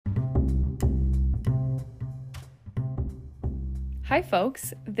Hi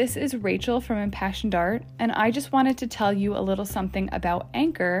folks, this is Rachel from Impassioned Art, and I just wanted to tell you a little something about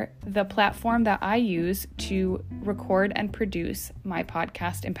Anchor, the platform that I use to record and produce my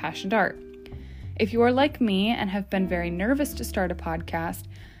podcast, Impassioned Art. If you are like me and have been very nervous to start a podcast,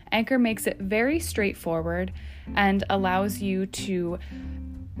 Anchor makes it very straightforward and allows you to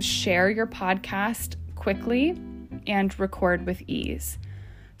share your podcast quickly and record with ease.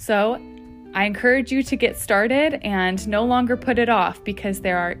 So I encourage you to get started and no longer put it off because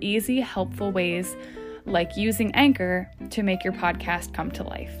there are easy, helpful ways like using Anchor to make your podcast come to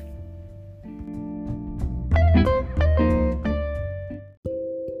life.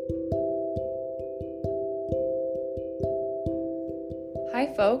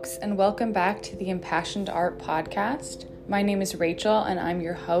 Hi folks, and welcome back to the Impassioned Art podcast. My name is Rachel and I'm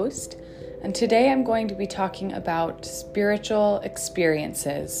your host, and today I'm going to be talking about spiritual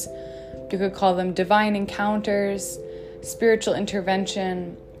experiences. You could call them divine encounters, spiritual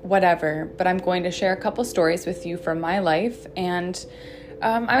intervention, whatever, but I'm going to share a couple stories with you from my life, and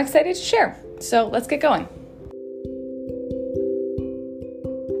I'm excited to share. So let's get going.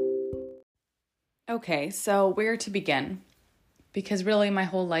 Okay, so where to begin? Because really my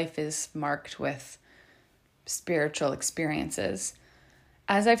whole life is marked with spiritual experiences.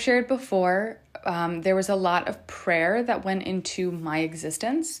 As I've shared before, there was a lot of prayer that went into my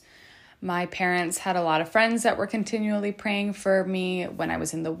existence. My parents had a lot of friends that were continually praying for me when I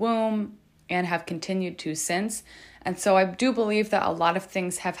was in the womb and have continued to since. And so I do believe that a lot of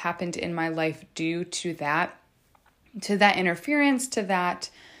things have happened in my life due to that interference, to that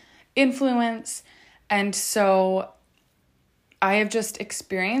influence. And so I have just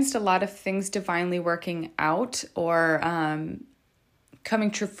experienced a lot of things divinely working out or coming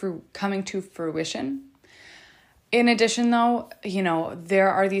to fruition. In addition, though, there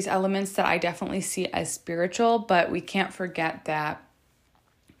are these elements that I definitely see as spiritual, but we can't forget that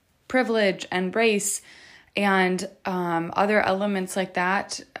privilege and race and other elements like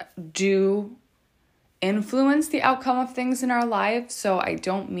that do influence the outcome of things in our lives. So I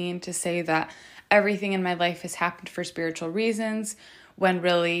don't mean to say that everything in my life has happened for spiritual reasons, when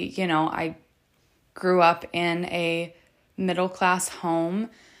really, I grew up in a middle-class home.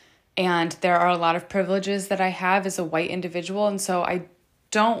 And there are a lot of privileges that I have as a white individual. And so I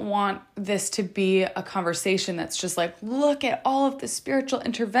don't want this to be a conversation that's just like, look at all of the spiritual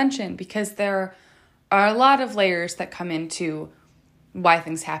intervention, because there are a lot of layers that come into why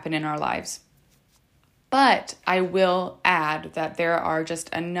things happen in our lives. But I will add that there are just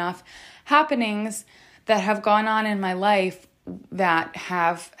enough happenings that have gone on in my life that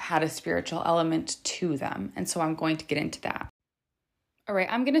have had a spiritual element to them. And so I'm going to get into that. All right,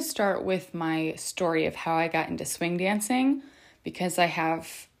 I'm going to start with my story of how I got into swing dancing, because I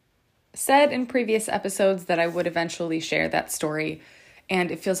have said in previous episodes that I would eventually share that story, and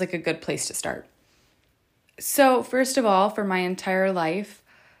it feels like a good place to start. So first of all, for my entire life,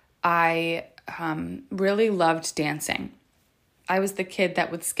 I really loved dancing. I was the kid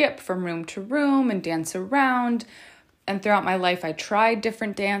that would skip from room to room and dance around, and throughout my life, I tried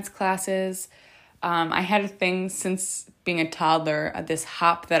different dance classes. I had a thing since being a toddler, this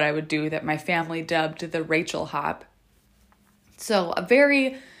hop that I would do that my family dubbed the Rachel hop. So a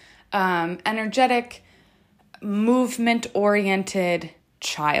very energetic, movement-oriented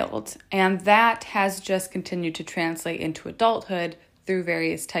child. And that has just continued to translate into adulthood through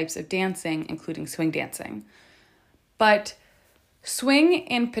various types of dancing, including swing dancing. But swing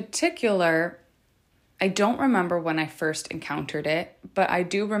in particular, I don't remember when I first encountered it, but I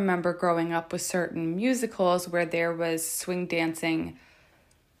do remember growing up with certain musicals where there was swing dancing-esque,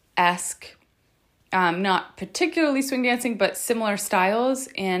 not particularly swing dancing, but similar styles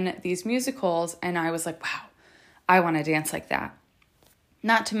in these musicals. And I was like, wow, I want to dance like that.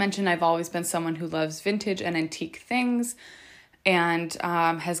 Not to mention, I've always been someone who loves vintage and antique things and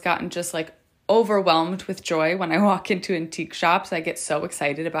has gotten just like overwhelmed with joy when I walk into antique shops. I get so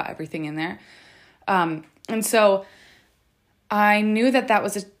excited about everything in there. And so I knew that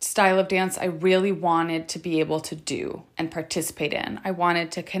was a style of dance I really wanted to be able to do and participate in. I wanted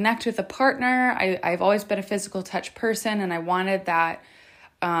to connect with a partner. I've always been a physical touch person, and I wanted that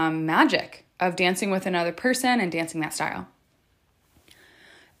magic of dancing with another person and dancing that style.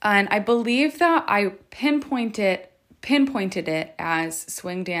 And I believe that I pinpointed it as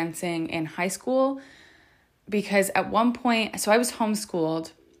swing dancing in high school, because at one point, so I was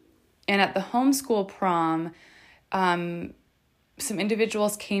homeschooled. And at the homeschool prom, some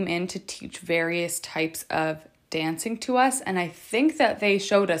individuals came in to teach various types of dancing to us. And I think that they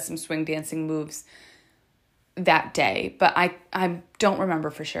showed us some swing dancing moves that day, but I don't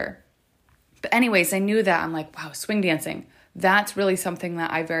remember for sure. But anyways, I knew that. I'm like, wow, swing dancing, That's really something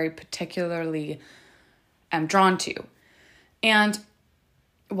that I very particularly am drawn to. And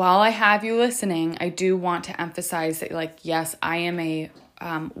while I have you listening, I do want to emphasize that, like, yes, I am a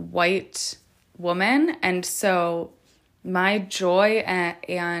white woman. And so my joy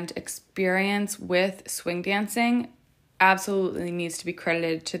and experience with swing dancing absolutely needs to be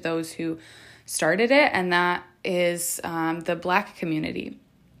credited to those who started it. And that is the Black community.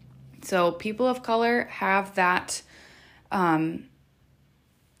 So people of color have that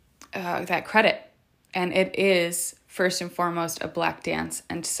credit. And it is first and foremost a Black dance.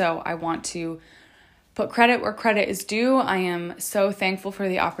 And so I want to put credit where credit is due. I am so thankful for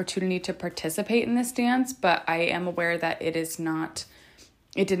the opportunity to participate in this dance, but I am aware that it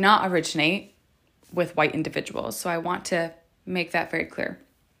did not originate with white individuals. So I want to make that very clear.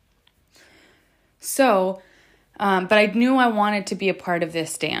 So, but I knew I wanted to be a part of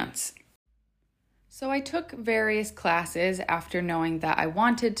this dance. So I took various classes after knowing that I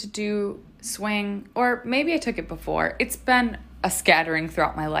wanted to do swing, or maybe I took it before. It's been a scattering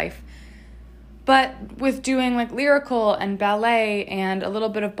throughout my life. But with doing like lyrical and ballet and a little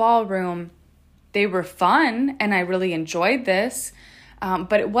bit of ballroom, they were fun and I really enjoyed this.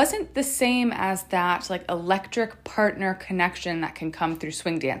 But it wasn't the same as that like electric partner connection that can come through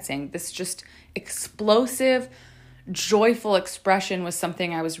swing dancing. This just explosive, joyful expression was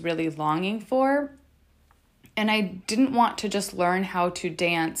something I was really longing for. And I didn't want to just learn how to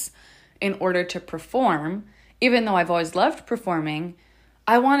dance in order to perform. Even though I've always loved performing,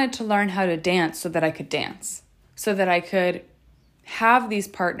 I wanted to learn how to dance so that I could dance, so that I could have these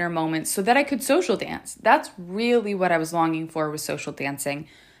partner moments, so that I could social dance. That's really what I was longing for, was social dancing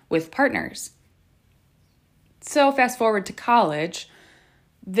with partners. So fast forward to college,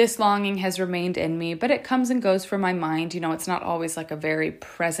 this longing has remained in me, but it comes and goes from my mind. You know, it's not always like a very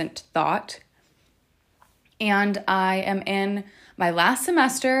present thought. And I am in my last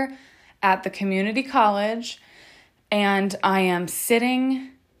semester at the community college, and I am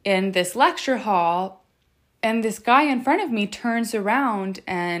sitting in this lecture hall, and this guy in front of me turns around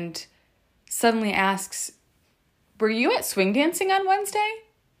and suddenly asks, "Were you at swing dancing on Wednesday?"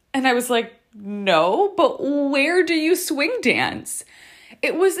 And I was like, "No, but where do you swing dance?"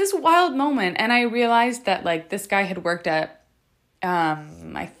 It was this wild moment, and I realized that like this guy had worked at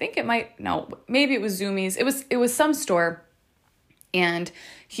maybe it was Zoomies. It was some store, and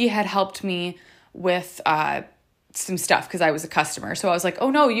he had helped me with some stuff because I was a customer. So I was like,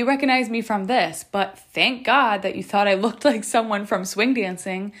 "Oh no, you recognize me from this, but thank God that you thought I looked like someone from swing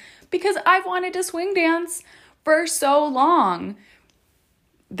dancing, because I've wanted to swing dance for so long."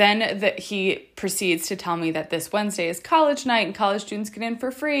 Then he proceeds to tell me that this Wednesday is college night and college students get in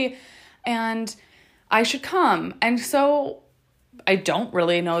for free and I should come. And so I don't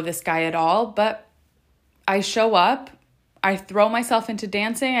really know this guy at all, but I show up, I throw myself into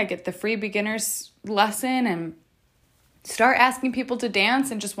dancing, I get the free beginner's lesson and start asking people to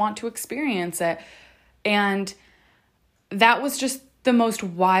dance and just want to experience it. And that was just the most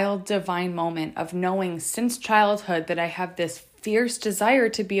wild, divine moment of knowing since childhood that I have this fierce desire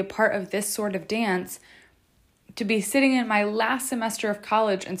to be a part of this sort of dance, to be sitting in my last semester of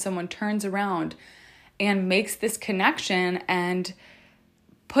college and someone turns around and makes this connection and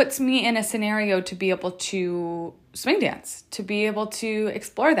puts me in a scenario to be able to swing dance, to be able to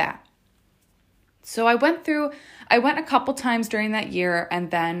explore that. So I went a couple times during that year, and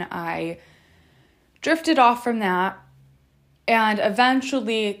then I drifted off from that and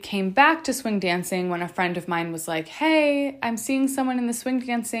eventually came back to swing dancing when a friend of mine was like, "Hey, I'm seeing someone in the swing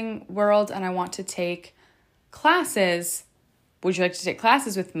dancing world and I want to take classes. Would you like to take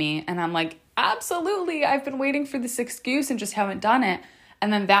classes with me?" And I'm like, "Absolutely. I've been waiting for this excuse and just haven't done it."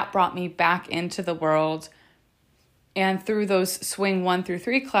 And then that brought me back into the world. And through those swing 1 through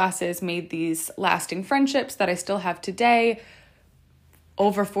 3 classes, made these lasting friendships that I still have today,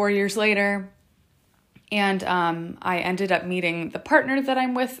 over 4 years later. And I ended up meeting the partner that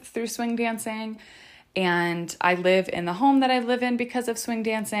I'm with through swing dancing. And I live in the home that I live in because of swing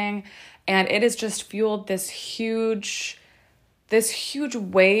dancing. And it has just fueled this huge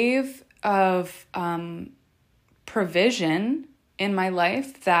wave of provision in my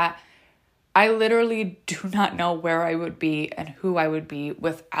life that I literally do not know where I would be and who I would be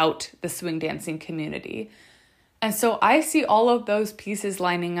without the swing dancing community. And so I see all of those pieces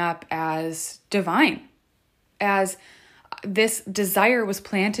lining up as divine, as this desire was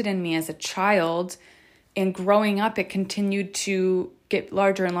planted in me as a child, and growing up, it continued to get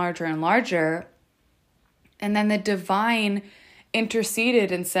larger and larger and larger. And then the divine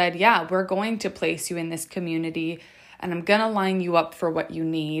interceded and said, "Yeah, we're going to place you in this community and I'm going to line you up for what you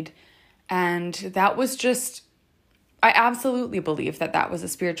need." And that was just I absolutely believe that that was a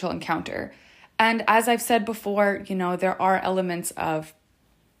spiritual encounter. And as I've said before, there are elements of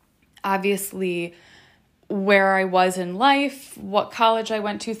obviously where I was in life, what college I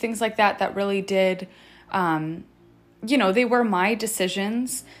went to, things like that, that really did, they were my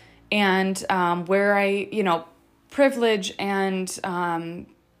decisions, and where I, privilege and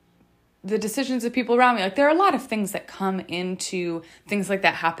the decisions of people around me. Like, there are a lot of things that come into things like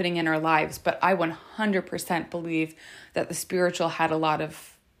that happening in our lives, but I 100% believe that the spiritual had a lot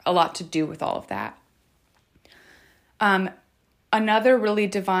to do with all of that. Another really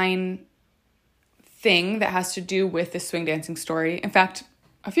divine thing that has to do with the swing dancing story. In fact,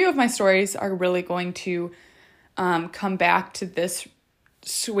 a few of my stories are really going to come back to this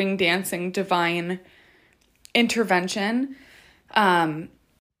swing dancing divine intervention.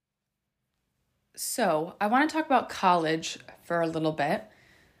 So I want to talk about college for a little bit.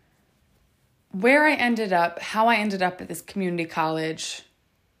 Where I ended up, how I ended up at this community college,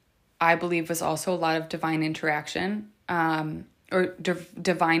 I believe was also a lot of divine interaction, or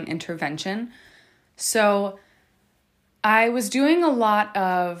divine intervention. So I was doing a lot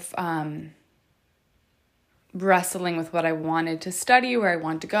of wrestling with what I wanted to study, where I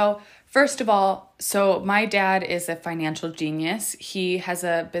wanted to go. First of all, so my dad is a financial genius. He has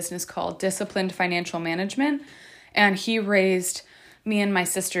a business called Disciplined Financial Management, and he raised me and my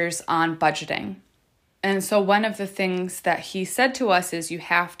sisters on budgeting. And so one of the things that he said to us is you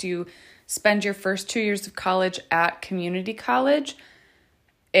have to spend your first 2 years of college at community college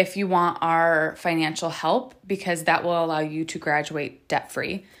if you want our financial help, because that will allow you to graduate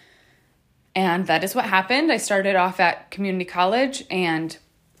debt-free. And that is what happened. I started off at community college and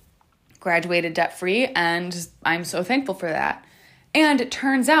graduated debt-free, and I'm so thankful for that. And it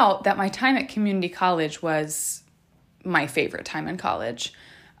turns out that my time at community college was my favorite time in college.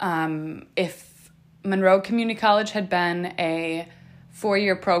 If Monroe Community College had been a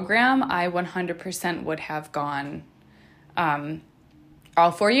 4-year program, I 100% would have gone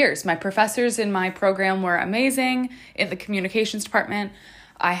all 4 years. My professors in my program were amazing in the communications department.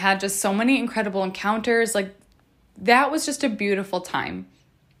 I had just so many incredible encounters. Like, that was just a beautiful time.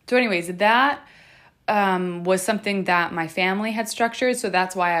 So anyways, that was something that my family had structured. So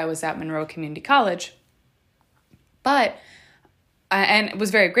that's why I was at Monroe Community College. And was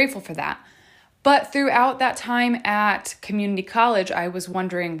very grateful for that. But throughout that time at community college, I was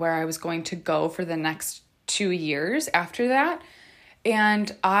wondering where I was going to go for the next 2 years after that.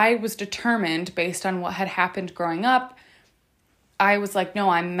 And I was determined, based on what had happened growing up, I was like, no,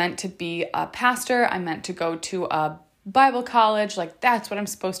 I'm meant to be a pastor. I'm meant to go to a Bible college. Like, that's what I'm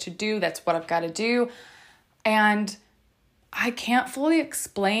supposed to do. That's what I've got to do. And I can't fully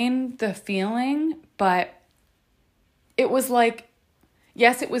explain the feeling, but it was like,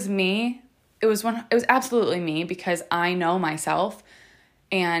 yes, it was me. It was absolutely me, because I know myself,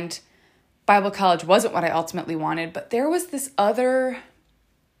 and Bible college wasn't what I ultimately wanted, but there was this other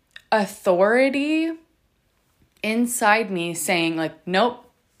authority inside me saying, like, nope,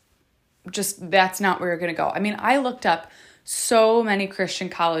 just that's not where you're going to go. I mean, I looked up so many Christian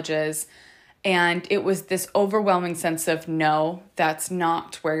colleges, and it was this overwhelming sense of, no, that's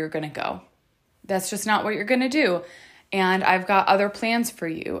not where you're going to go. That's just not what you're going to do. And I've got other plans for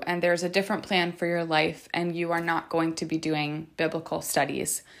you, and there's a different plan for your life, and you are not going to be doing biblical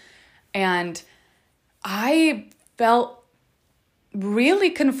studies. And I felt really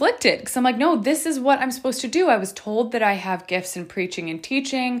conflicted, because I'm like, no, this is what I'm supposed to do. I was told that I have gifts in preaching and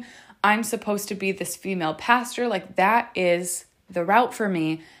teaching. I'm supposed to be this female pastor. Like, that is the route for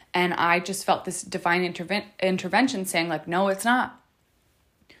me. And I just felt this divine intervention saying, like, no, it's not.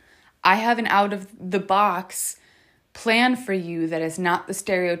 I have an out of the box plan for you that is not the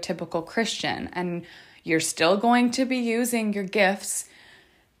stereotypical Christian, and you're still going to be using your gifts,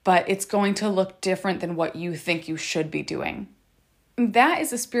 but it's going to look different than what you think you should be doing. That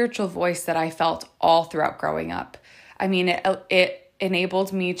is a spiritual voice that I felt all throughout growing up. I mean, it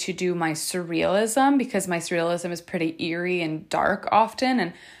enabled me to do my surrealism, because my surrealism is pretty eerie and dark often,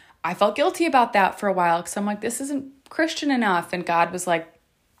 and I felt guilty about that for a while, because I'm like, this isn't Christian enough, and God was like,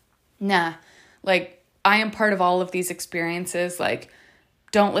 nah, like, I am part of all of these experiences. Like,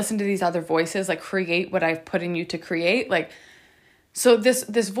 don't listen to these other voices. Like, create what I've put in you to create. Like, so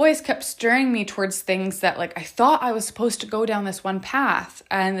this voice kept stirring me towards things that, like, I thought I was supposed to go down this one path.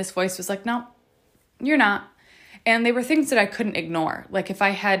 And this voice was like, no, you're not. And they were things that I couldn't ignore. Like, if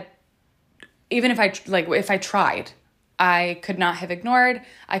I tried, I could not have ignored.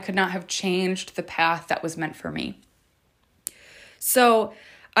 I could not have changed the path that was meant for me. So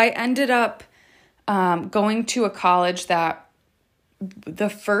I ended up going to a college that the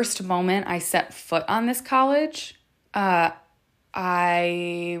first moment I set foot on this college, I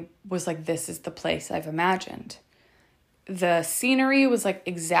was like, this is the place I've imagined. The scenery was like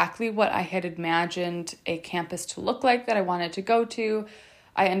exactly what I had imagined a campus to look like that I wanted to go to.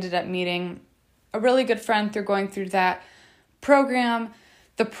 I ended up meeting a really good friend through going through that program.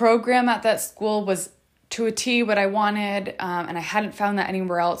 The program at that school was to a T what I wanted, and I hadn't found that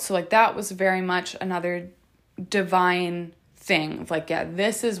anywhere else. So like that was very much another divine thing of like, yeah,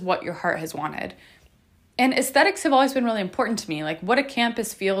 this is what your heart has wanted. And aesthetics have always been really important to me, like what a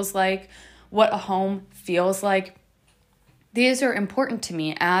campus feels like, what a home feels like. These are important to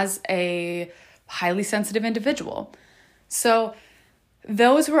me as a highly sensitive individual. So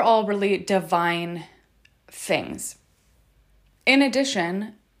those were all really divine things. In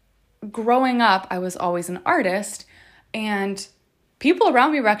addition, growing up, I was always an artist, and people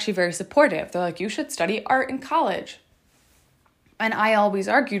around me were actually very supportive. They're like, you should study art in college. And I always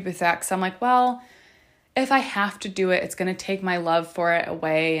argued with that because I'm like, well, if I have to do it, it's going to take my love for it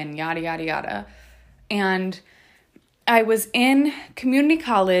away and yada, yada, yada. And I was in community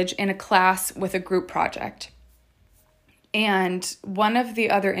college in a class with a group project. And one of the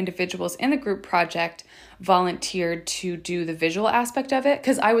other individuals in the group project volunteered to do the visual aspect of it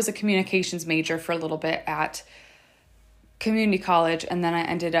because I was a communications major for a little bit at community college, and then I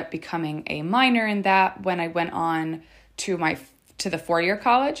ended up becoming a minor in that when I went on to the 4-year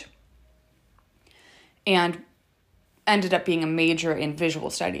college and ended up being a major in visual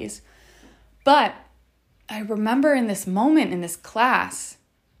studies. But I remember in this moment in this class,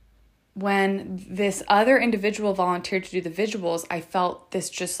 when this other individual volunteered to do the visuals, I felt this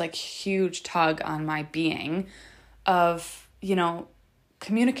just like huge tug on my being of,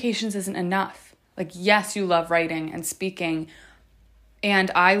 communications isn't enough. Like, yes, you love writing and speaking, and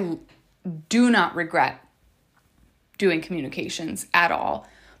I do not regret doing communications at all.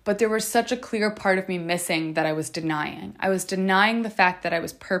 But there was such a clear part of me missing that I was denying. I was denying the fact that I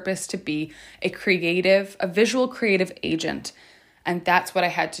was purposed to be a visual creative agent. And that's what I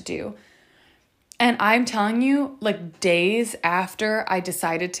had to do. And I'm telling you, like days after I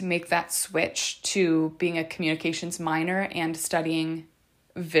decided to make that switch to being a communications minor and studying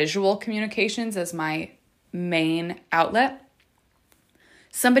visual communications as my main outlet,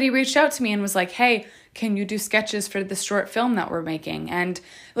 somebody reached out to me and was like, hey, can you do sketches for this short film that we're making? And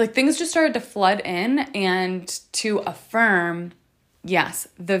like things just started to flood in and to affirm, yes,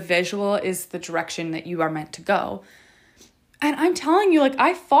 the visual is the direction that you are meant to go. And I'm telling you, like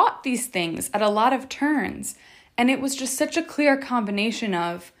I fought these things at a lot of turns, and it was just such a clear combination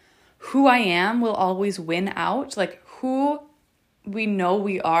of who I am will always win out, like who we know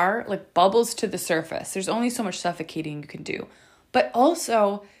we are, like bubbles to the surface. There's only so much suffocating you can do. But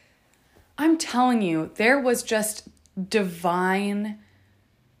also, I'm telling you, there was just divine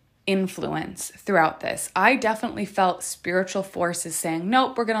influence throughout this. I definitely felt spiritual forces saying,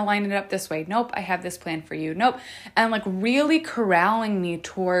 nope, we're going to line it up this way. Nope, I have this plan for you. Nope. And like really corralling me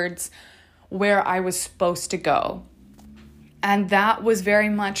towards where I was supposed to go. And that was very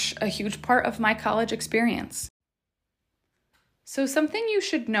much a huge part of my college experience. So something you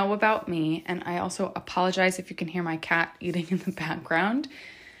should know about me, and I also apologize if you can hear my cat eating in the background.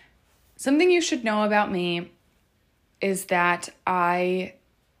 Something you should know about me is that I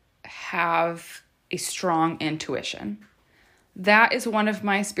have a strong intuition. That is one of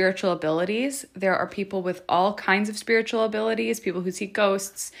my spiritual abilities. There are people with all kinds of spiritual abilities, people who see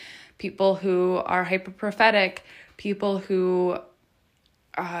ghosts, people who are hyperprophetic, people who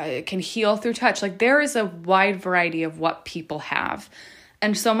can heal through touch. Like there is a wide variety of what people have.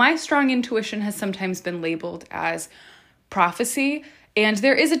 And so my strong intuition has sometimes been labeled as prophecy. And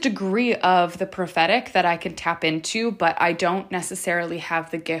there is a degree of the prophetic that I can tap into, but I don't necessarily have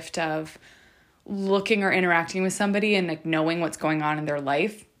the gift of looking or interacting with somebody and like knowing what's going on in their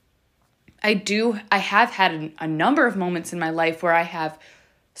life. I have had a number of moments in my life where I have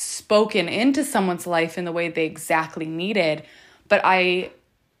spoken into someone's life in the way they exactly needed, but I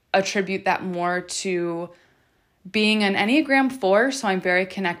attribute that more to being an Enneagram 4, so I'm very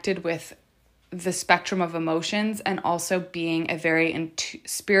connected with the spectrum of emotions and also being a very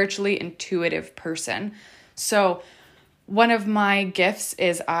spiritually intuitive person. So one of my gifts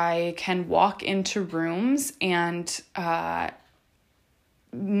is I can walk into rooms and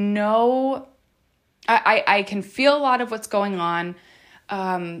know, I can feel a lot of what's going on.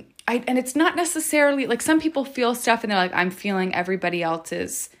 And it's not necessarily like some people feel stuff and they're like, I'm feeling everybody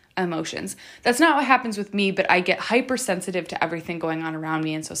else's emotions. That's not what happens with me, but I get hypersensitive to everything going on around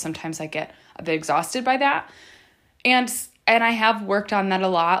me. And so sometimes I get a bit exhausted by that. And I have worked on that a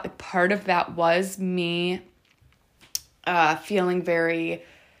lot. Like part of that was me feeling very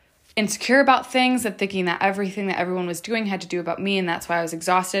insecure about things and thinking that everything that everyone was doing had to do about me, and that's why I was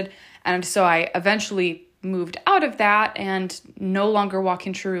exhausted. And so I eventually moved out of that and no longer walk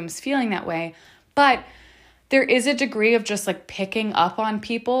into rooms feeling that way. But there is a degree of just like picking up on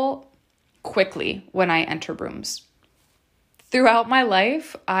people quickly when I enter rooms. Throughout my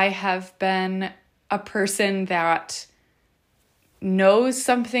life, I have been a person that knows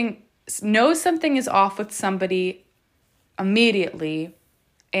something is off with somebody immediately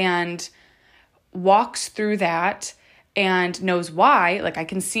and walks through that and knows why. Like, I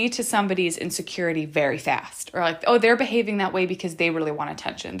can see to somebody's insecurity very fast, or like, oh, they're behaving that way because they really want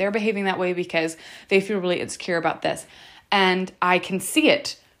attention. They're behaving that way because they feel really insecure about this. And I can see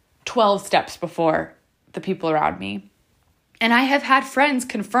it 12 steps before the people around me. And I have had friends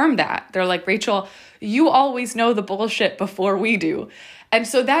confirm that. They're like, Rachel, you always know the bullshit before we do. And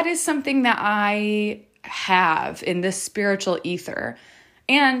so that is something that I have in this spiritual ether.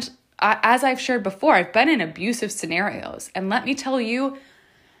 And as I've shared before, I've been in abusive scenarios. And let me tell you,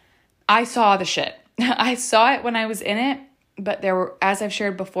 I saw the shit. I saw it when I was in it, but as I've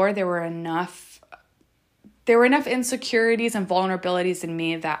shared before, there were enough insecurities and vulnerabilities in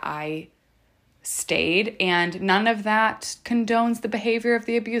me that I stayed, and none of that condones the behavior of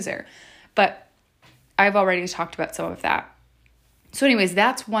the abuser. But I've already talked about some of that. So anyways,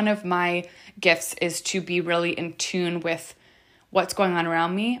 that's one of my gifts, is to be really in tune with what's going on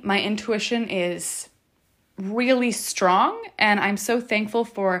around me. My intuition is really strong, and I'm so thankful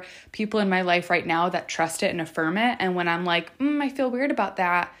for people in my life right now that trust it and affirm it. And when I'm like, I feel weird about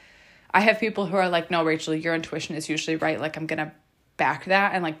that, I have people who are like, no, Rachel, your intuition is usually right. Like, I'm going to back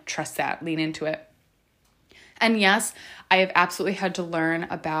that and like trust that, lean into it. And yes, I have absolutely had to learn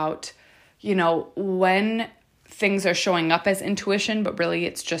about, when things are showing up as intuition, but really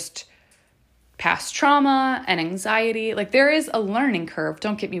it's just past trauma and anxiety. Like, there is a learning curve,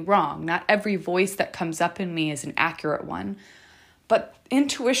 don't get me wrong. Not every voice that comes up in me is an accurate one. But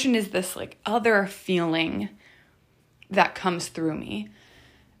intuition is this like other feeling that comes through me.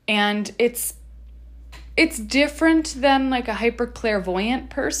 And it's different than like a hyper clairvoyant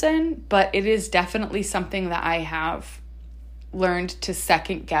person, but it is definitely something that I have learned to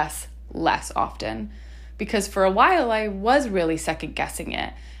second guess less often. Because for a while I was really second guessing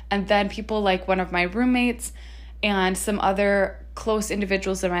it. And then people like one of my roommates and some other close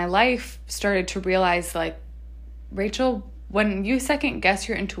individuals in my life started to realize, like, Rachel, when you second guess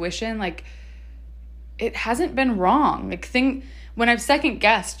your intuition, like, it hasn't been wrong. Like, when I've second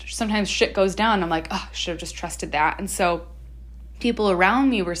guessed, sometimes shit goes down. I'm like, oh, I should have just trusted that. And so people around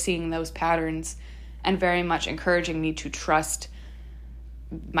me were seeing those patterns and very much encouraging me to trust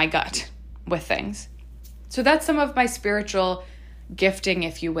my gut with things. So that's some of my spiritual gifting,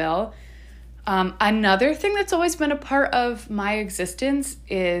 if you will. Another thing that's always been a part of my existence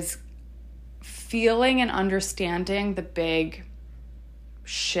is feeling and understanding the big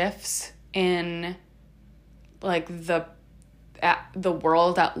shifts in like the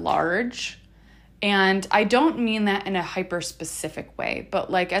world at large. And I don't mean that in a hyper specific way, but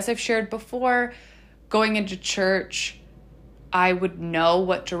like, as I've shared before, going into church, I would know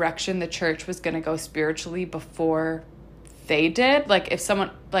what direction the church was going to go spiritually before they did. Like, if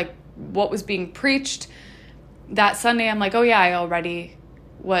someone, like, what was being preached that Sunday, I'm like, oh yeah, I already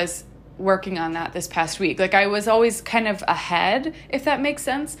was working on that this past week. Like, I was always kind of ahead, if that makes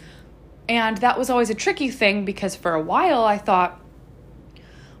sense. And that was always a tricky thing, because for a while I thought,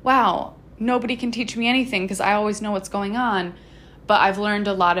 wow, nobody can teach me anything because I always know what's going on. But I've learned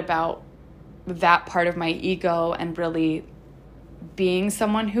a lot about that part of my ego and really being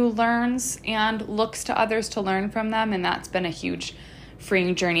someone who learns and looks to others to learn from them. And that's been a huge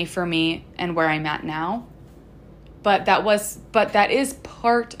freeing journey for me and where I'm at now. But that is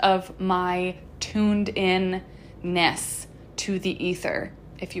part of my tuned in-ness to the ether,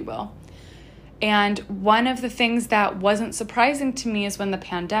 if you will. And one of the things that wasn't surprising to me is when the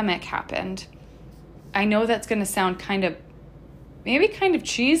pandemic happened. I know that's going to sound kind of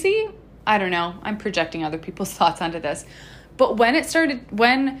cheesy. I don't know. I'm projecting other people's thoughts onto this. But when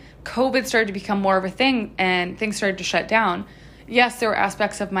COVID started to become more of a thing and things started to shut down, yes, there were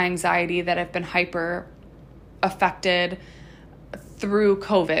aspects of my anxiety that have been hyper affected through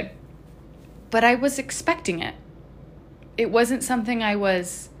COVID. But I was expecting it. It wasn't something I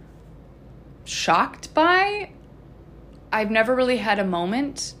was shocked by. I've never really had a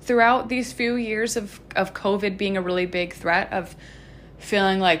moment throughout these few years of COVID being a really big threat of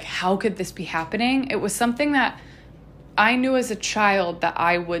feeling like, how could this be happening? It was something that I knew as a child that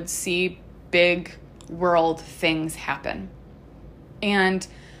I would see big world things happen. And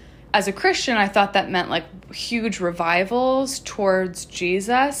as a Christian, I thought that meant like huge revivals towards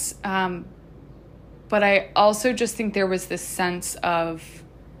Jesus. But I also just think there was this sense of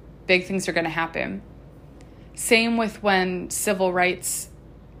big things are going to happen. Same with when civil rights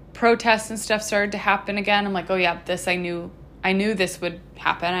protests and stuff started to happen again. I'm like, oh yeah, this I knew this would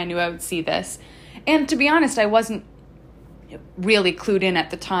happen. I knew I would see this. And to be honest, I wasn't really clued in at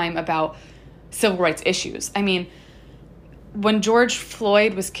the time about civil rights issues. I mean, when George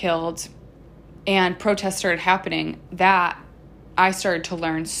Floyd was killed and protests started happening, that I started to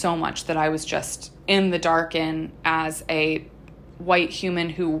learn so much that I was just in the dark in as a white human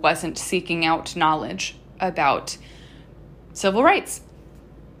who wasn't seeking out knowledge about civil rights.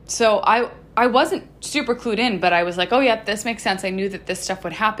 So I wasn't super clued in, but I was like, oh yeah, this makes sense. I knew that this stuff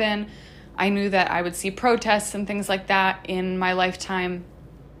would happen. I knew that I would see protests and things like that in my lifetime.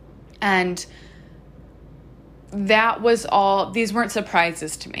 And that was all, these weren't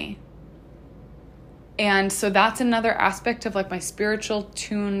surprises to me. And so that's another aspect of like my spiritual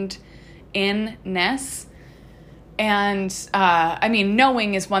tuned in-ness. And I mean,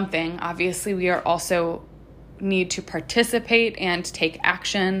 knowing is one thing. Obviously, we are also need to participate and take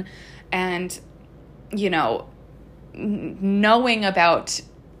action. And, you know, knowing about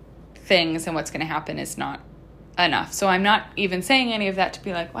things and what's going to happen is not enough. So I'm not even saying any of that to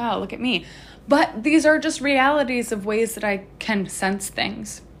be like, wow, look at me. But these are just realities of ways that I can sense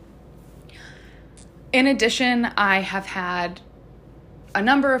things. In addition, I have had a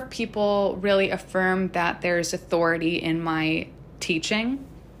number of people really affirm that there's authority in my teaching,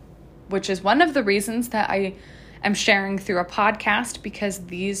 which is one of the reasons that I am sharing through a podcast, because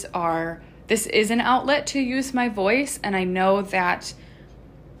this is an outlet to use my voice. And I know that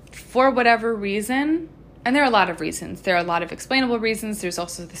for whatever reason, and there are a lot of reasons, there are a lot of explainable reasons, there's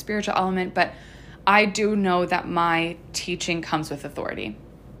also the spiritual element, but I do know that my teaching comes with authority.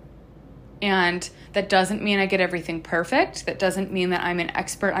 And that doesn't mean I get everything perfect. That doesn't mean that I'm an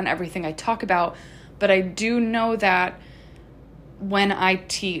expert on everything I talk about. But I do know that when I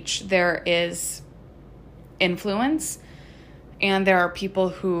teach, there is influence and there are people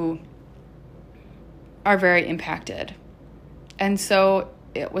who are very impacted. And so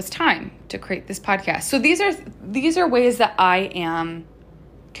it was time to create this podcast. So these are ways that I am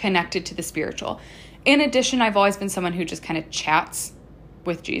connected to the spiritual. In addition, I've always been someone who just kind of chats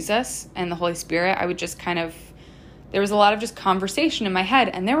with Jesus and the Holy Spirit. I would just there was a lot of just conversation in my head.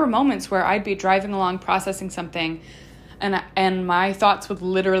 And there were moments where I'd be driving along processing something and my thoughts would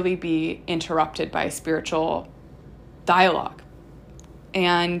literally be interrupted by spiritual dialogue.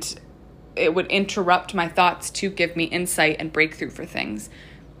 And it would interrupt my thoughts to give me insight and breakthrough for things.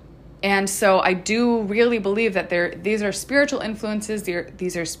 And so I do really believe that these are spiritual influences.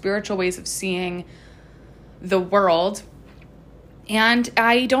 These are spiritual ways of seeing the world. And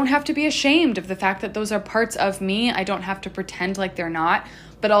I don't have to be ashamed of the fact that those are parts of me. I don't have to pretend like they're not.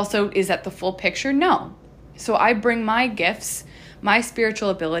 But also, is that the full picture? No. So I bring my gifts, my spiritual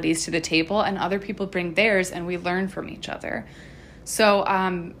abilities to the table, and other people bring theirs, and we learn from each other. So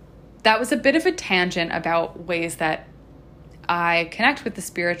that was a bit of a tangent about ways that I connect with the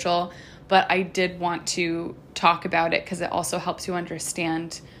spiritual, but I did want to talk about it because it also helps you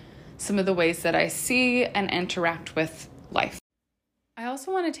understand some of the ways that I see and interact with life. I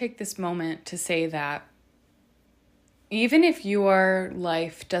also want to take this moment to say that even if your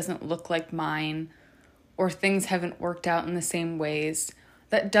life doesn't look like mine or things haven't worked out in the same ways,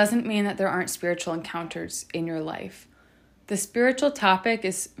 that doesn't mean that there aren't spiritual encounters in your life. The spiritual topic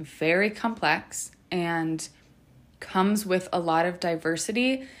is very complex and comes with a lot of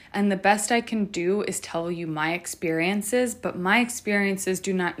diversity, and the best I can do is tell you my experiences, but my experiences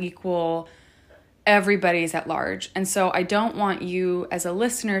do not equal everybody's at large. And so I don't want you as a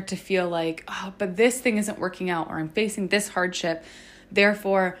listener to feel like, oh, but this thing isn't working out, or I'm facing this hardship,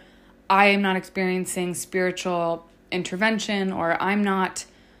 therefore I am not experiencing spiritual intervention, or I'm not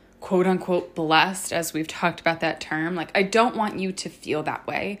quote unquote blessed, as we've talked about that term. Like, I don't want you to feel that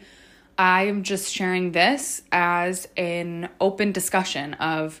way. I'm just sharing this as an open discussion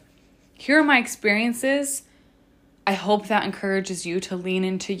of, here are my experiences. I hope that encourages you to lean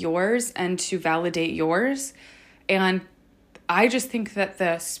into yours and to validate yours. And I just think that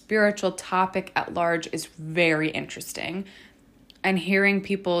the spiritual topic at large is very interesting. And hearing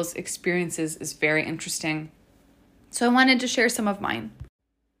people's experiences is very interesting. So I wanted to share some of mine.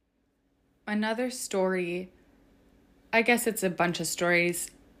 Another story, I guess it's a bunch of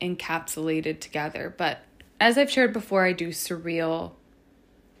stories encapsulated together, but as I've shared before, I do surreal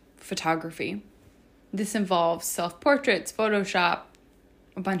photography. This involves self-portraits, Photoshop,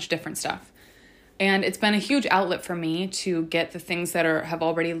 a bunch of different stuff. And it's been a huge outlet for me to get the things that have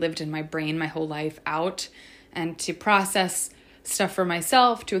already lived in my brain my whole life out and to process stuff for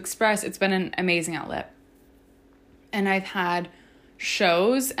myself, to express. It's been an amazing outlet. And I've had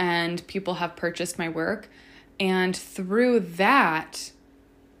shows and people have purchased my work. And through that,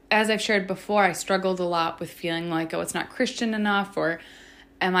 as I've shared before, I struggled a lot with feeling like, oh, it's not Christian enough, or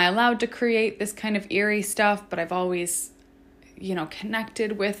am I allowed to create this kind of eerie stuff? But I've always,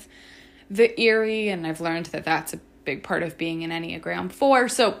 connected with the eerie, and I've learned that that's a big part of being an Enneagram 4.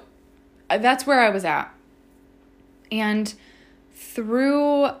 So that's where I was at. And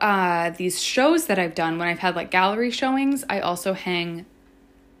through these shows that I've done, when I've had like gallery showings, I also hang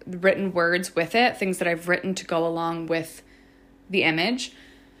written words with it, things that I've written to go along with the image.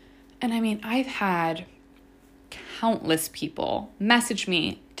 And I mean, I've had countless people message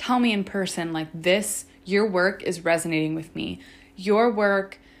me, tell me in person, like, your work is resonating with me. Your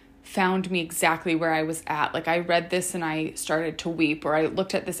work found me exactly where I was at. Like, I read this and I started to weep, or I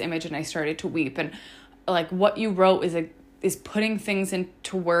looked at this image and I started to weep. And like, what you wrote is putting things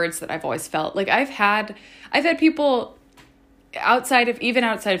into words that I've always felt. Like, I've had people outside of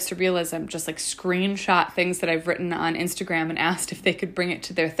surrealism just like screenshot things that I've written on Instagram and asked if they could bring it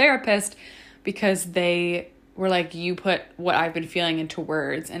to their therapist, because they were like, you put what I've been feeling into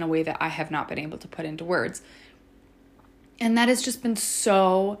words in a way that I have not been able to put into words. And that has just been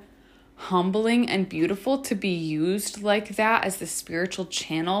so humbling and beautiful to be used like that as the spiritual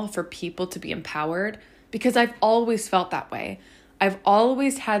channel for people to be empowered, because I've always felt that way. I've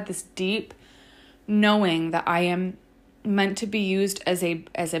always had this deep knowing that I am meant to be used as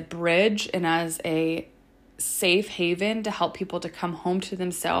a bridge and as a safe haven to help people to come home to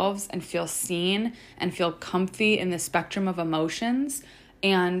themselves and feel seen and feel comfy in the spectrum of emotions.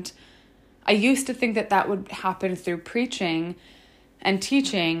 And I used to think that would happen through preaching and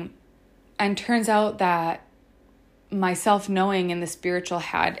teaching, and turns out that my self-knowing in the spiritual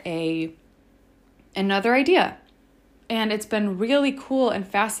had another idea. And it's been really cool and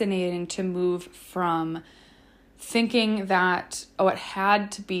fascinating to move from thinking that, it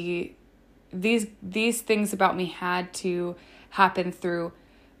had to be, these things about me had to happen through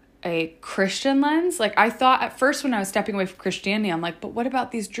a Christian lens. Like, I thought at first when I was stepping away from Christianity, I'm like, but what about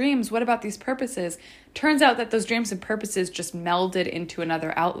these dreams? What about these purposes? Turns out that those dreams and purposes just melded into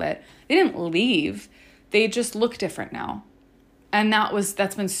another outlet. They didn't leave. They just look different now. And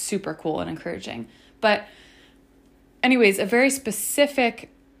that's been super cool and encouraging. But anyways, a very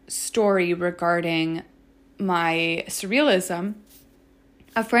specific story regarding my surrealism.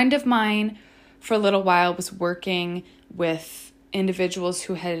 A friend of mine for a little while was working with individuals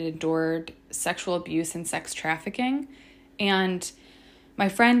who had endured sexual abuse and sex trafficking. And my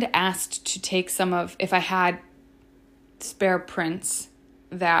friend asked to take if I had spare prints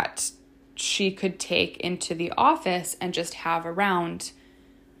that she could take into the office and just have around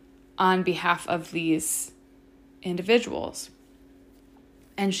on behalf of these individuals.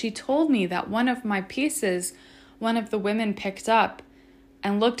 And she told me that one of my pieces, one of the women picked up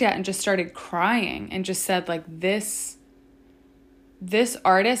and looked at and just started crying and just said, like, this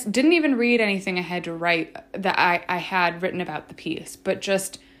artist didn't even read anything I had to write that I had written about the piece, but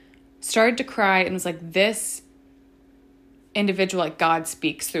just started to cry and was like, this individual, like, God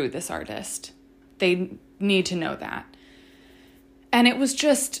speaks through this artist. They need to know that. And it was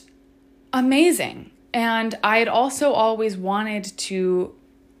just amazing. And I had also always wanted to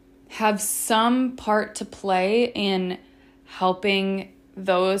have some part to play in helping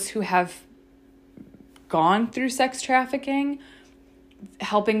those who have gone through sex trafficking,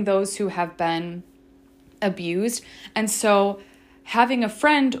 helping those who have been abused. And so having a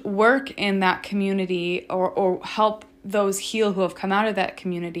friend work in that community or help those heal who have come out of that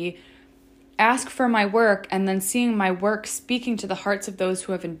community, ask for my work, and then seeing my work speaking to the hearts of those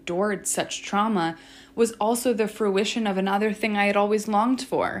who have endured such trauma was also the fruition of another thing I had always longed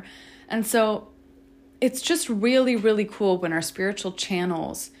for. And so it's just really, really cool when our spiritual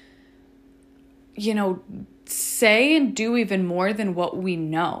channels, say and do even more than what we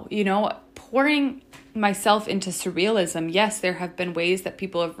know. Pouring myself into surrealism, yes, there have been ways that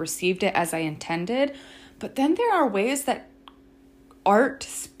people have received it as I intended, but then there are ways that art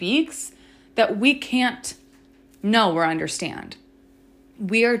speaks that we can't know or understand.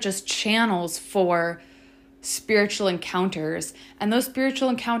 We are just channels for spiritual encounters, and those spiritual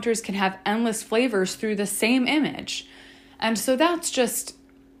encounters can have endless flavors through the same image. And so that's just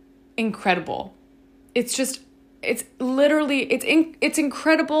incredible. It's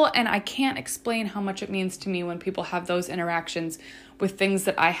incredible, and I can't explain how much it means to me when people have those interactions with things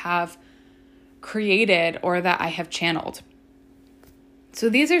that I have created or that I have channeled. So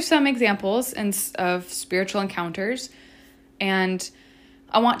these are some examples of spiritual encounters, and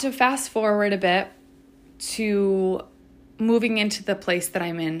I want to fast forward a bit to moving into the place that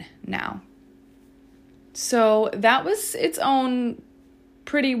I'm in now. So that was its own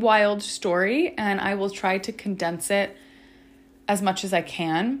pretty wild story, and I will try to condense it as much as I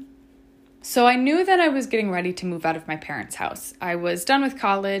can. So I knew that I was getting ready to move out of my parents' house. I was done with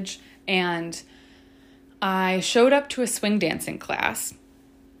college, and I showed up to a swing dancing class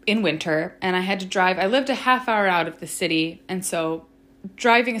in winter, and I had to drive. I lived a half hour out of the city, and so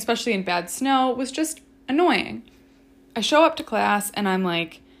driving, especially in bad snow, was just annoying. I show up to class, and I'm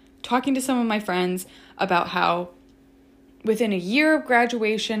like talking to some of my friends about how within a year of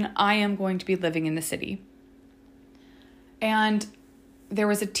graduation, I am going to be living in the city. And there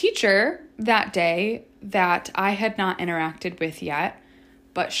was a teacher that day that I had not interacted with yet,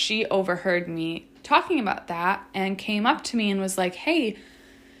 but she overheard me talking about that and came up to me and was like, hey,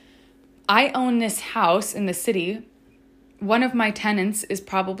 I own this house in the city. One of my tenants is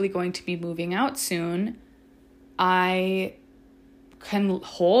probably going to be moving out soon. I can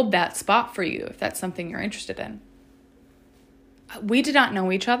hold that spot for you if that's something you're interested in. We did not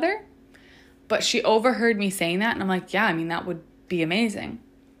know each other, but she overheard me saying that, and I'm like, yeah, I mean, that would be amazing.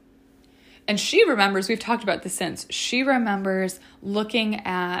 And she remembers, we've talked about this since, she remembers looking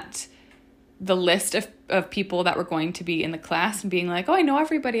at the list of people that were going to be in the class and being like, oh, I know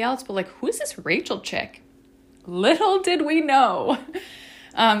everybody else, but like, who is this Rachel chick? Little did we know.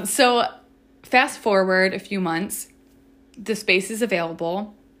 So fast forward a few months, the space is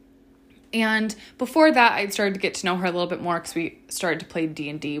available. And before that, I'd started to get to know her a little bit more because we started to play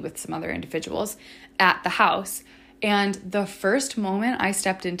D&D with some other individuals at the house. And the first moment I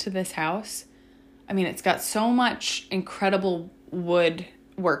stepped into this house, I mean, it's got so much incredible wood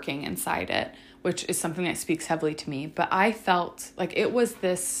working inside it, which is something that speaks heavily to me. But I felt like it was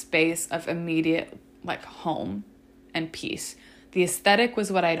this space of immediate like home and peace. The aesthetic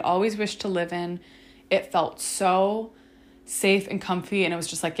was what I'd always wished to live in. It felt so safe and comfy, and it was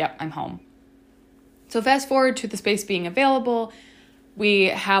just like, yep, I'm home. So fast forward to the space being available. We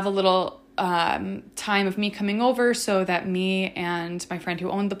have a little time of me coming over so that me and my friend who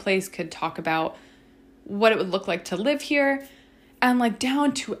owned the place could talk about what it would look like to live here. And like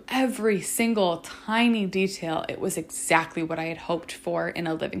down to every single tiny detail, it was exactly what I had hoped for in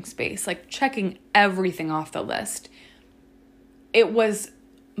a living space, like checking everything off the list. It was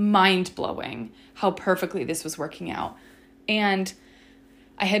mind-blowing how perfectly this was working out. And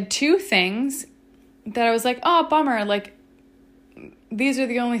I had two things that I was like, oh, bummer, like these are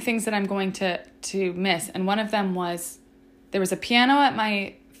the only things that I'm going to miss. And one of them was there was a piano at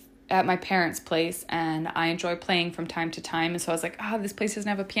my parents' place, and I enjoy playing from time to time. And so I was like, this place doesn't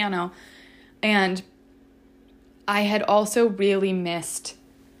have a piano. And I had also really missed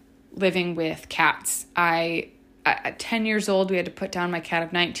living with cats. At 10 years old, we had to put down my cat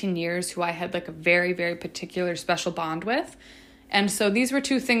of 19 years, who I had like a very, very particular special bond with. And so these were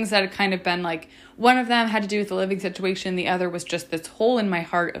two things that had kind of been like, one of them had to do with the living situation. The other was just this hole in my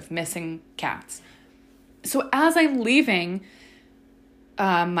heart of missing cats. So as I'm leaving,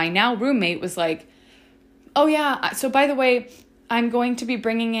 my now roommate was like, oh yeah, so by the way, I'm going to be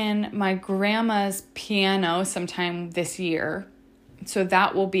bringing in my grandma's piano sometime this year. So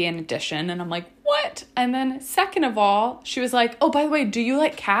that will be an addition. And I'm like, what? And then second of all, she was like, oh, by the way, do you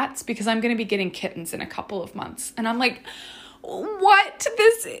like cats? Because I'm going to be getting kittens in a couple of months. And I'm like, what?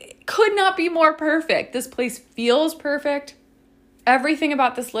 This could not be more perfect. This place feels perfect. Everything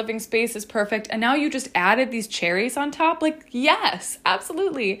about this living space is perfect. And now you just added these cherries on top? Like, yes,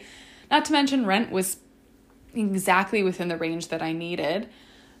 absolutely. Not to mention rent was exactly within the range that I needed.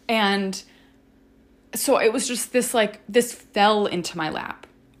 And so it was just this fell into my lap.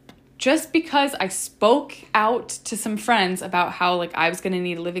 Just because I spoke out to some friends about how like I was going to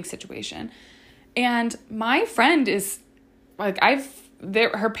need a living situation. And my friend is like,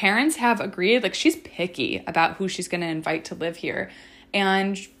 her parents have agreed, like she's picky about who she's going to invite to live here.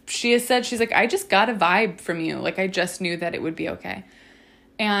 And she has said, she's like, I just got a vibe from you. Like I just knew that it would be okay.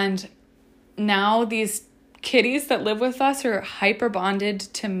 And now these kitties that live with us are hyper bonded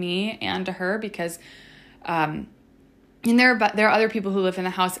to me and to her because, and there are other people who live in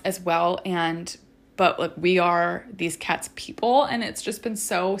the house as well. But like we are these cats people, and it's just been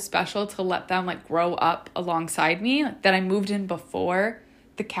so special to let them like grow up alongside me, like, that I moved in before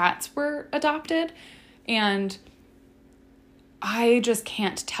the cats were adopted. And I just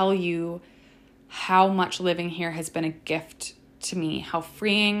can't tell you how much living here has been a gift to me, how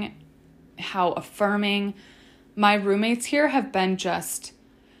freeing, how affirming. My roommates here have been just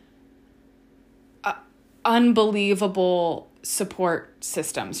unbelievable support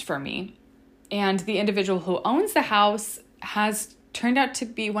systems for me. And the individual who owns the house has turned out to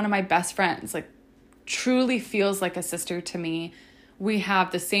be one of my best friends, like truly feels like a sister to me. We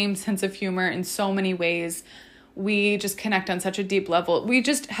have the same sense of humor in so many ways. We just connect on such a deep level. We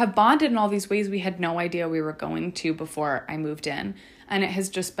just have bonded in all these ways we had no idea we were going to before I moved in. And it has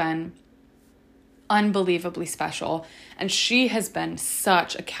just been unbelievably special. And she has been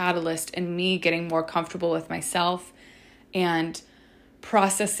such a catalyst in me getting more comfortable with myself and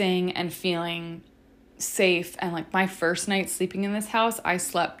processing and feeling safe. And like my first night sleeping in this house, I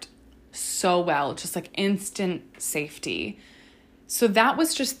slept so well, just like instant safety. So that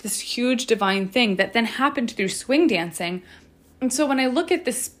was just this huge divine thing that then happened through swing dancing. And so when I look at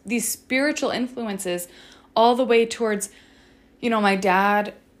these spiritual influences all the way towards, my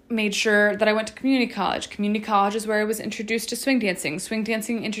dad made sure that I went to community college. Community college is where I was introduced to swing dancing. Swing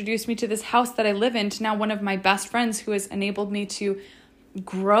dancing introduced me to this house that I live in, to now one of my best friends who has enabled me to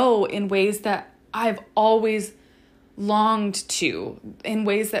grow in ways that I've always longed to, in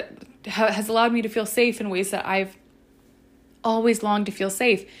ways that has allowed me to feel safe in ways that I've always longed to feel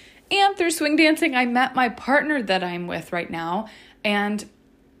safe. And through swing dancing, I met my partner that I'm with right now, and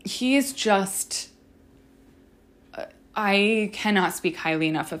he is just, I cannot speak highly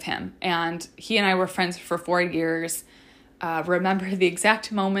enough of him. And he and I were friends for 4 years. Remember the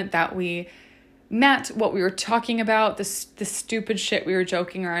exact moment that we met, what we were talking about, the stupid shit we were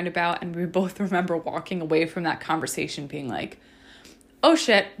joking around about, and we both remember walking away from that conversation being like, oh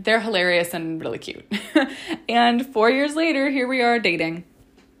shit, they're hilarious and really cute. And 4 years later, here we are dating.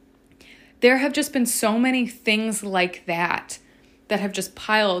 There have just been so many things like that have just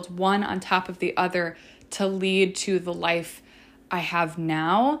piled one on top of the other to lead to the life I have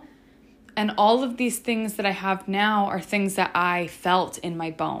now. And all of these things that I have now are things that I felt in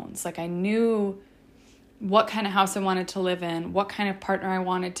my bones. Like I knew what kind of house I wanted to live in, what kind of partner I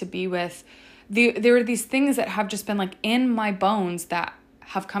wanted to be with. There were these things that have just been like in my bones that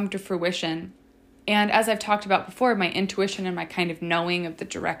have come to fruition. And as I've talked about before, my intuition and my kind of knowing of the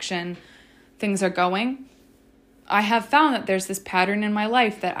direction things are going, I have found that there's this pattern in my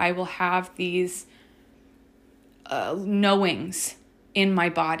life that I will have these knowings in my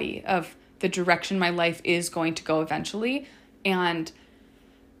body of the direction my life is going to go eventually. And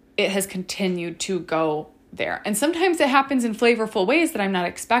it has continued to go there. And sometimes it happens in flavorful ways that I'm not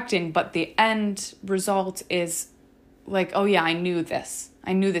expecting, but the end result is like, oh yeah, I knew this.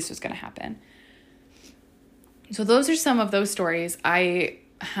 I knew this was going to happen. So those are some of those stories. I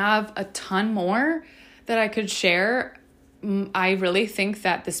have a ton more that I could share. I really think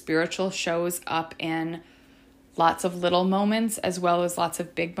that the spiritual shows up in lots of little moments as well as lots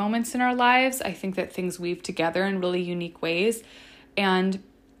of big moments in our lives. I think that things weave together in really unique ways. And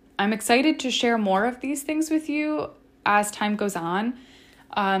I'm excited to share more of these things with you as time goes on.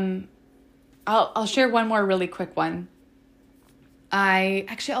 I'll share one more really quick one.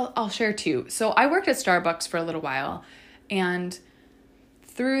 I'll share two. So I worked at Starbucks for a little while, and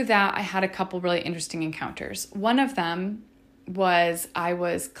through that, I had a couple really interesting encounters. One of them was I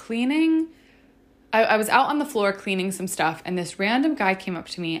was cleaning. I was out on the floor cleaning some stuff, and this random guy came up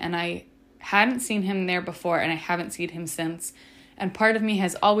to me, and I hadn't seen him there before, and I haven't seen him since. And part of me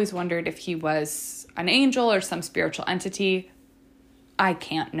has always wondered if he was an angel or some spiritual entity. I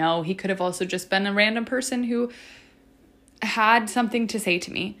can't know. He could have also just been a random person who had something to say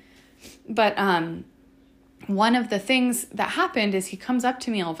to me. But one of the things that happened is he comes up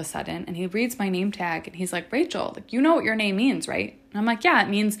to me all of a sudden and he reads my name tag and he's like, Rachel, like, you know what your name means, right? And I'm like, yeah, it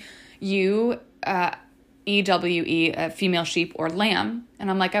means you, EWE, female sheep or lamb. And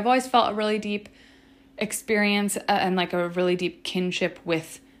I'm like, I've always felt a really deep experience and like a really deep kinship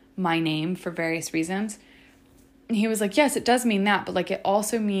with my name for various reasons. And he was like, yes, it does mean that, but like it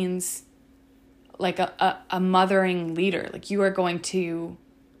also means like a mothering leader. Like you are going to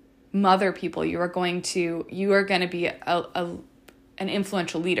mother people. You are going to be an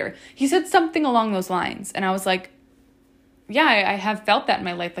influential leader. He said something along those lines. And I was like, yeah, I have felt that in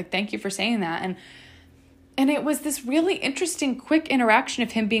my life. Like, thank you for saying that. And it was this really interesting, quick interaction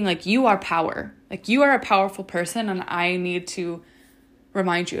of him being like, you are power. Like you are a powerful person and I need to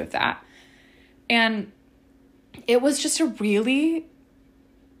remind you of that. And it was just a really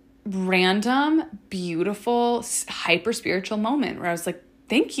random, beautiful, hyper spiritual moment where I was like,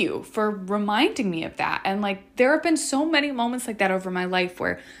 thank you for reminding me of that. And like, there have been so many moments like that over my life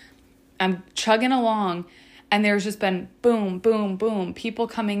where I'm chugging along and there's just been boom, boom, boom, people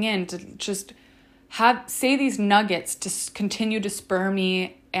coming in to just say these nuggets to continue to spur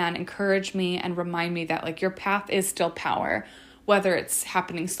me and encourage me and remind me that like your path is still power, whether it's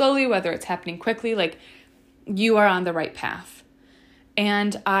happening slowly, whether it's happening quickly. Like you are on the right path.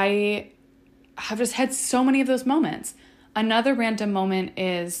 And I have just had so many of those moments. Another random moment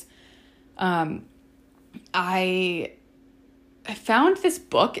is I found this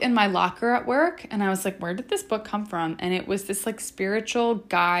book in my locker at work, and I was like, where did this book come from? And it was this like spiritual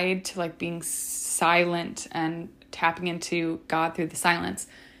guide to like being silent and tapping into God through the silence.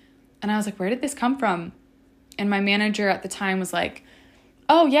 And I was like, where did this come from? And my manager at the time was like,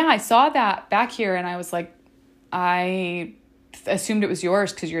 oh yeah, I saw that back here. And I was like, I assumed it was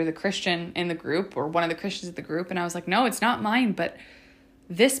yours because you're the Christian in the group, or one of the Christians in the group. And I was like, no, it's not mine, but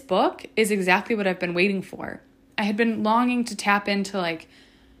this book is exactly what I've been waiting for. I had been longing to tap into like,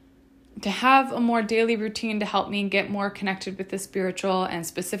 to have a more daily routine to help me get more connected with the spiritual, and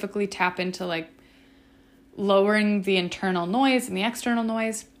specifically tap into like lowering the internal noise and the external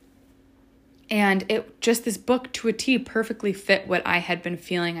noise. And it just, this book to a T perfectly fit what I had been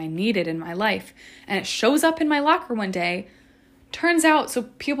feeling I needed in my life. And it shows up in my locker one day. Turns out, so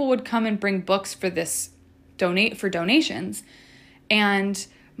people would come and bring books for this donations. And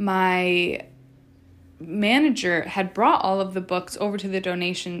my manager had brought all of the books over to the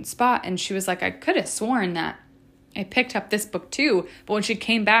donation spot. And she was like, I could have sworn that I picked up this book too. But when she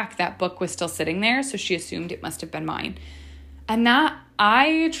came back, that book was still sitting there. So she assumed it must have been mine. And that,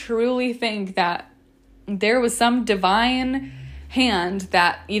 I truly think that there was some divine hand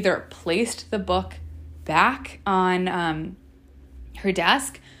that either placed the book back on her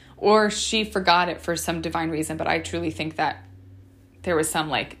desk, or she forgot it for some divine reason. But I truly think that there was some,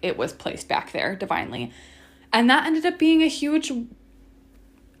 like, it was placed back there divinely. And that ended up being a huge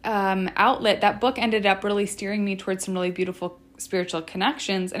outlet. That book ended up really steering me towards some really beautiful spiritual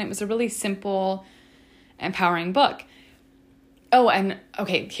connections. And it was a really simple, empowering book. Oh, and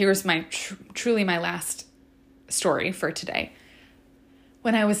okay, here's my truly my last story for today.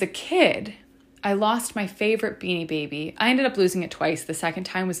 When I was a kid, I lost my favorite Beanie Baby. I ended up losing it twice. The second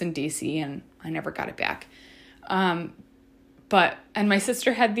time was in DC, and I never got it back. And my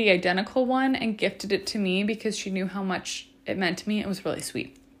sister had the identical one and gifted it to me because she knew how much it meant to me. It was really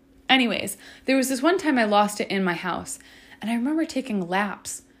sweet. Anyways, there was this one time I lost it in my house, and I remember taking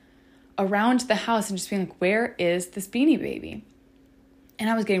laps around the house and just being like, where is this Beanie Baby? And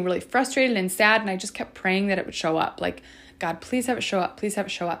I was getting really frustrated and sad, and I just kept praying that it would show up. Like, God, please have it show up. Please have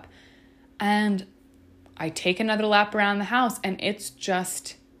it show up. And I take another lap around the house, and it's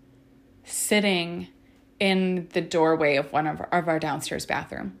just sitting in the doorway of one of our downstairs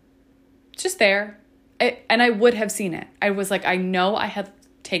bathroom. It's just there. And I would have seen it. I was like, I know I had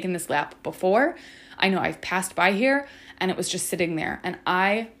taken this lap before. I know I've passed by here, and it was just sitting there. And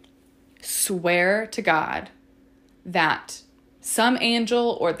I swear to God that some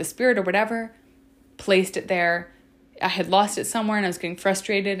angel or the spirit or whatever placed it there. I had lost it somewhere and I was getting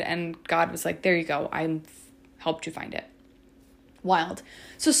frustrated, and God was like, there you go. I helped you find it. Wild.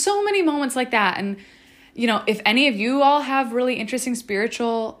 So many moments like that. And, you know, if any of you all have really interesting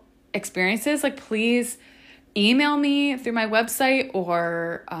spiritual experiences, like, please email me through my website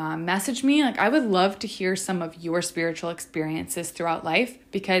or message me. Like, I would love to hear some of your spiritual experiences throughout life,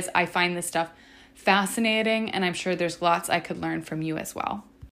 because I find this stuff fascinating, and I'm sure there's lots I could learn from you as well.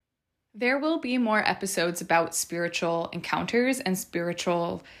 There will be more episodes about spiritual encounters and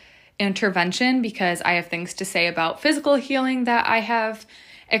spiritual intervention, because I have things to say about physical healing that I have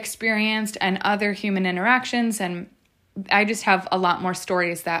experienced and other human interactions, and I just have a lot more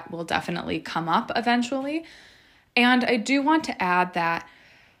stories that will definitely come up eventually. And I do want to add that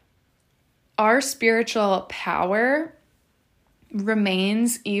our spiritual power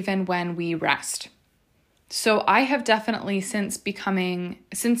remains even when we rest. So I have definitely, since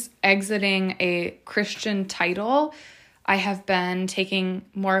exiting a Christian title, I have been taking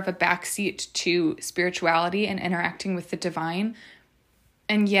more of a backseat to spirituality and interacting with the divine.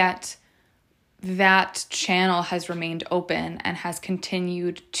 And yet that channel has remained open and has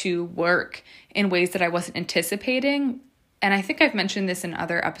continued to work in ways that I wasn't anticipating. And I think I've mentioned this in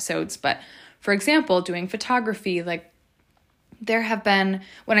other episodes, but for example, doing photography, like, there have been,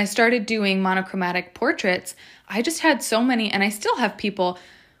 when I started doing monochromatic portraits, I just had so many, and I still have people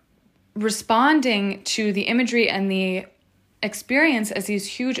responding to the imagery and the experience as these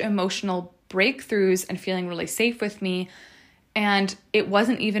huge emotional breakthroughs and feeling really safe with me. And it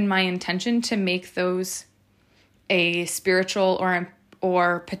wasn't even my intention to make those a spiritual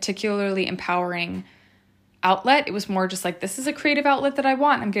or particularly empowering outlet. It was more just like, this is a creative outlet that I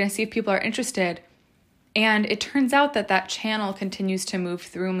want. I'm going to see if people are interested. And it turns out that that channel continues to move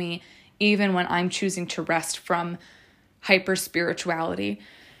through me even when I'm choosing to rest from hyper spirituality.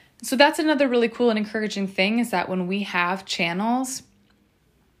 So that's another really cool and encouraging thing, is that when we have channels,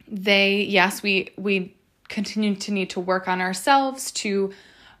 we continue to need to work on ourselves to,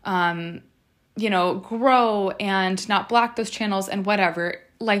 grow and not block those channels and whatever.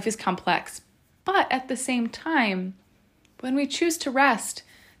 Life is complex. But at the same time, when we choose to rest,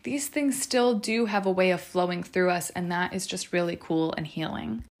 these things still do have a way of flowing through us, and that is just really cool and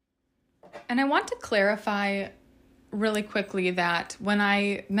healing. And I want to clarify really quickly that when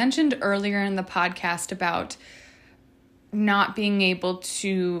I mentioned earlier in the podcast about not being able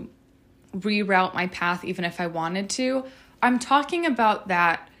to reroute my path even if I wanted to, I'm talking about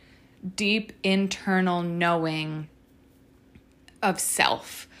that deep internal knowing of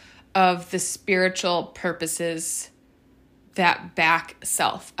self, of the spiritual purposes that back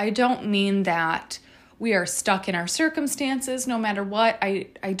self. I don't mean that we are stuck in our circumstances no matter what.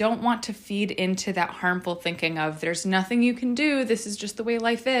 I don't want to feed into that harmful thinking of there's nothing you can do, this is just the way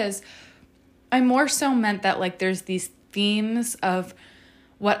life is. I more so meant that like there's these themes of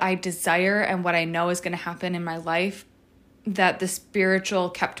what I desire and what I know is going to happen in my life that the spiritual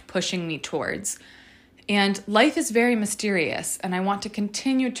kept pushing me towards. And life is very mysterious, and I want to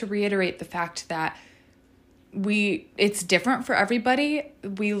continue to reiterate the fact that it's different for everybody.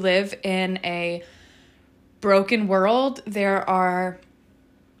 We live in a broken world. There are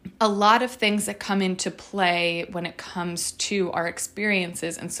a lot of things that come into play when it comes to our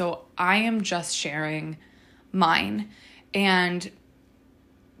experiences. And so I am just sharing mine and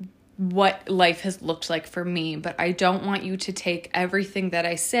what life has looked like for me. But I don't want you to take everything that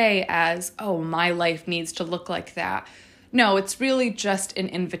I say as, oh, my life needs to look like that. No, it's really just an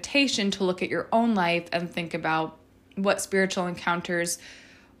invitation to look at your own life and think about what spiritual encounters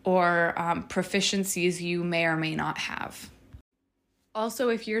or proficiencies you may or may not have. Also,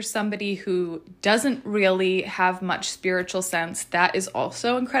 if you're somebody who doesn't really have much spiritual sense, that is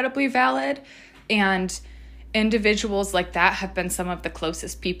also incredibly valid. And individuals like that have been some of the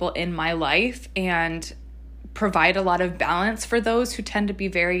closest people in my life and provide a lot of balance for those who tend to be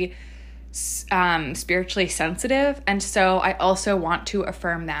very spiritually sensitive. And so I also want to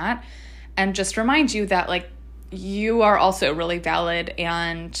affirm that and just remind you that like you are also really valid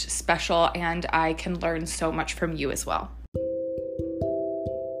and special, and I can learn so much from you as well.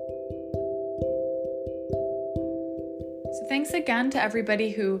 So thanks again to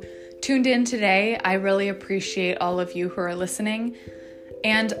everybody who tuned in today. I really appreciate all of you who are listening.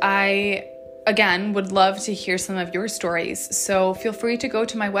 And I, again, would love to hear some of your stories. So feel free to go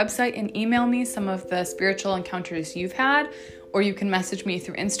to my website and email me some of the spiritual encounters you've had, or you can message me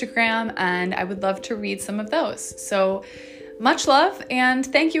through Instagram, and I would love to read some of those. So much love, and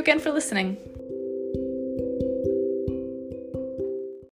thank you again for listening.